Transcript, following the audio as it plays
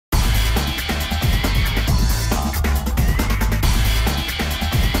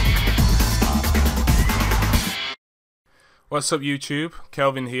What's up YouTube,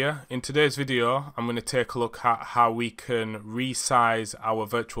 Kelvin here. In today's video I'm going to take a look at how we can resize our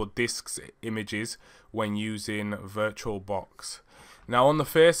virtual disks images when using VirtualBox. Now on the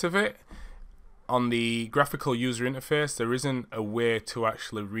face of it, on the graphical user interface, there isn't a way to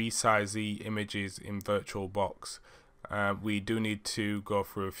actually resize the images in VirtualBox. We do need to go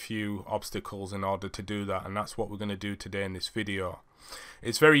through a few obstacles in order to do that, and that's what we're going to do today in this video.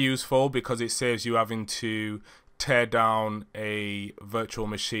 It's very useful because it saves you having to tear down a virtual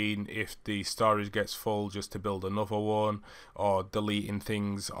machine if the storage gets full just to build another one, or deleting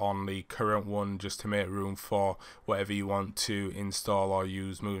things on the current one just to make room for whatever you want to install or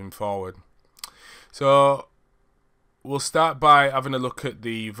use moving forward. So we'll start by having a look at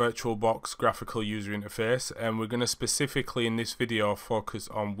the VirtualBox graphical user interface, and we're going to specifically in this video focus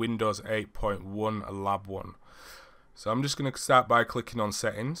on Windows 8.1 Lab 1. So I'm just going to start by clicking on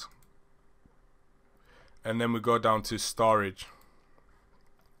Settings, and then we go down to Storage.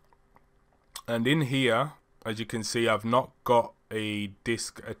 And in here, as you can see, I've not got a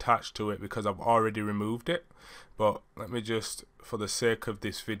disk attached to it because I've already removed it. But let me just, for the sake of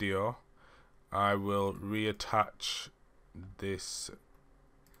this video, I will reattach this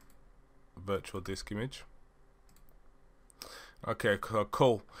virtual disk image. Okay,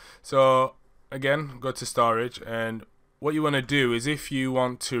 cool. So again, go to Storage, and what you want to do is, if you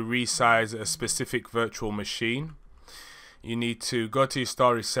want to resize a specific virtual machine, you need to go to your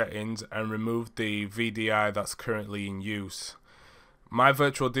storage settings and remove the VDI that's currently in use. My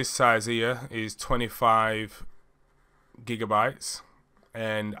virtual disk size here is 25 gigabytes,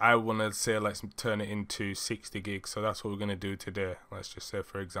 and I want to say let's turn it into 60 gigs. So that's what we're going to do today. Let's just say,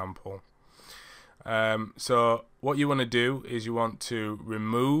 for example. So what you want to do is you want to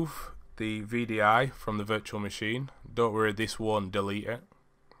remove the VDI from the virtual machine. Don't worry, this won't delete it.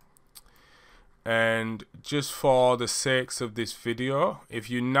 And just for the sakes of this video,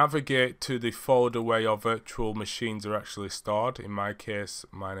 if you navigate to the folder where your virtual machines are actually stored, in my case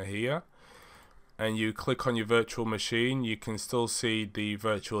mine are here, and you click on your virtual machine, you can still see the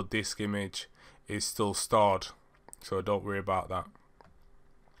virtual disk image is still stored, so don't worry about that.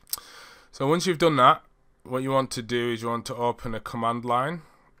 So once you've done that, what you want to do is you want to open a command line,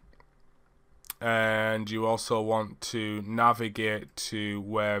 and you also want to navigate to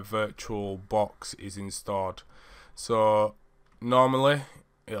where VirtualBox is installed. So normally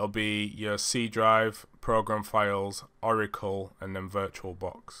it'll be your C drive, program files, Oracle, and then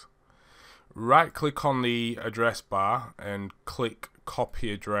VirtualBox. Right click on the address bar and click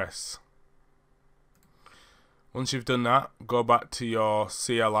copy address. Once you've done that, go back to your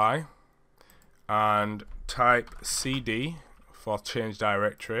CLI and type CD for change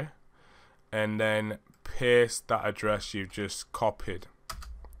directory, and then paste that address you've just copied.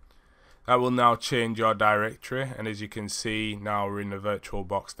 That will now change your directory, and as you can see, now we're in the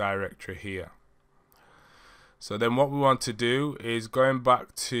VirtualBox directory here. So then what we want to do is, going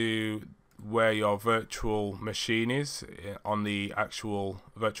back to where your virtual machine is, on the actual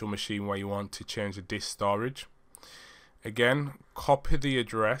virtual machine where you want to change the disk storage, again copy the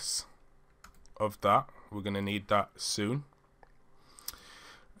address of that. We're going to need that soon.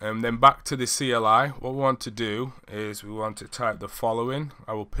 And then back to the CLI, what we want to do is we want to type the following.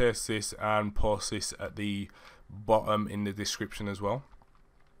 I will paste this and post this at the bottom in the description as well.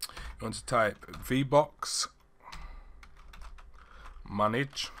 You want to type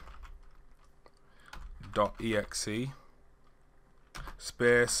VBoxManage.exe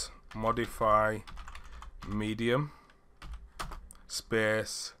space modifymedium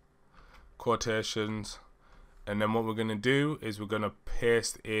space quotations, and then what we're going to do is we're going to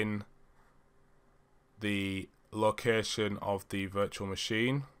paste in the location of the virtual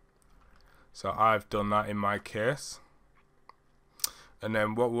machine. So I've done that in my case. And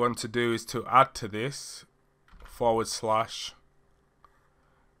then what we want to do is to add to this /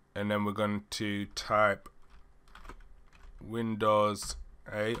 and then we're going to type Windows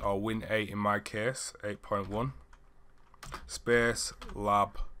 8, or Win 8 in my case, 8.1 space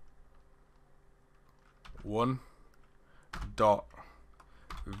lab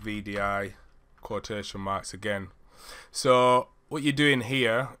 1.vdi quotation marks again. So what you're doing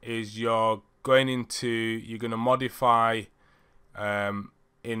here is you're going to modify the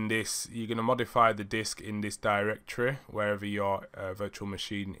disk in this directory wherever your virtual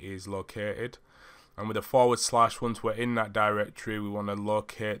machine is located, and with a / once we're in that directory, we want to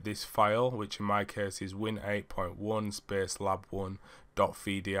locate this file, which in my case is win8.1 space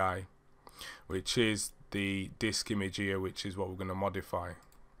lab1.vdi, which is the disk image here, which is what we're going to modify.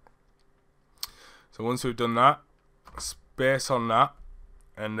 So once we've done that, space on that,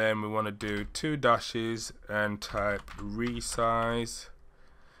 and then we want to do 2 dashes and type resize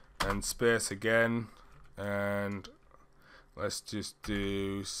and space again, and let's just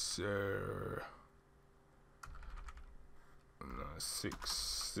do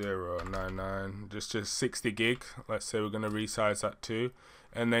 6099, just 60 gig. Let's say we're going to resize that too,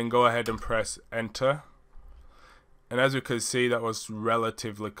 and then go ahead and press enter. And as you can see, that was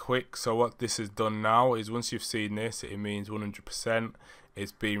relatively quick. So what this has done now is, once you've seen this, it means 100%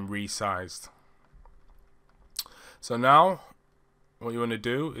 it's being resized. So now what you want to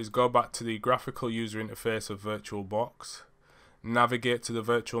do is go back to the graphical user interface of VirtualBox, navigate to the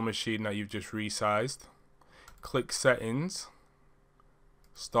virtual machine that you've just resized, click settings,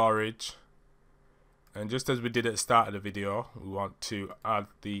 storage, and just as we did at the start of the video, we want to add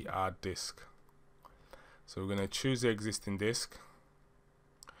the hard disk. So we're going to choose the existing disk,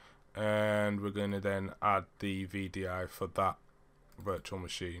 and we're going to then add the VDI for that virtual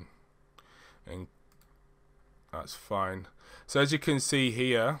machine, and that's fine. So as you can see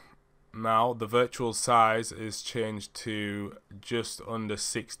here, now the virtual size is changed to just under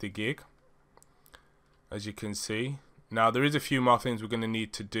 60 gig, as you can see. Now there is a few more things we're going to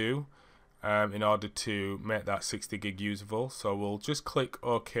need to do in order to make that 60 gig usable, so we'll just click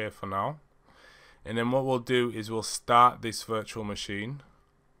OK for now. And then what we'll do is we'll start this virtual machine.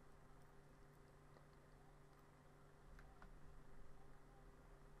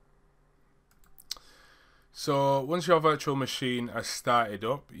 So once your virtual machine has started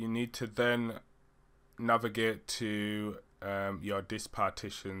up, you need to then navigate to your disk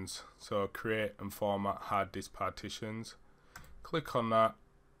partitions. So create and format hard disk partitions. Click on that,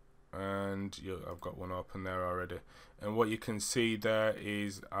 and I've got one open there already. And what you can see there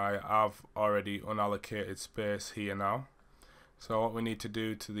is I have already unallocated space here now. So what we need to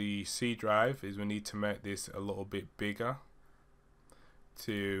do to the C drive is we need to make this a little bit bigger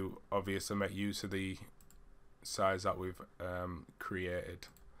to obviously make use of the size that we've created.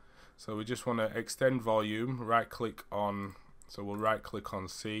 So we just want to extend volume, right click on, so we'll right click on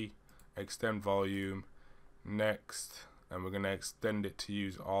C, extend volume, next, and we're going to extend it to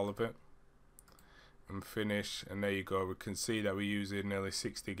use all of it, and finish. And there you go, we can see that we're using nearly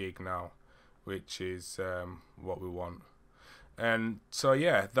 60 gig now, which is what we want. And so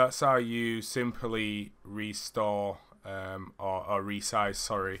yeah, that's how you simply restore or resize,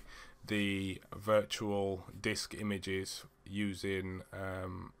 sorry, the virtual disk images using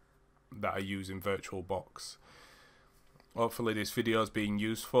that are using VirtualBox. Hopefully this video has been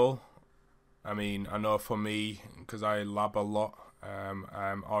useful. I mean, I know for me, because I lab a lot,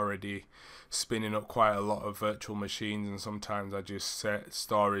 I'm already spinning up quite a lot of virtual machines, and sometimes I just set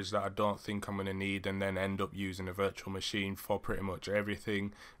storage that I don't think I'm going to need and then end up using a virtual machine for pretty much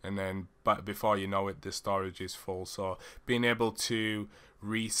everything, and then but before you know it, the storage is full. So being able to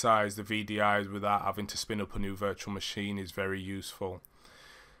resize the VDIs without having to spin up a new virtual machine is very useful.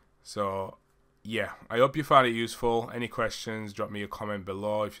 So yeah, I hope you found it useful. Any questions, drop me a comment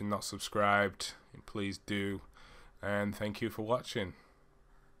below. If you're not subscribed, please do, and thank you for watching.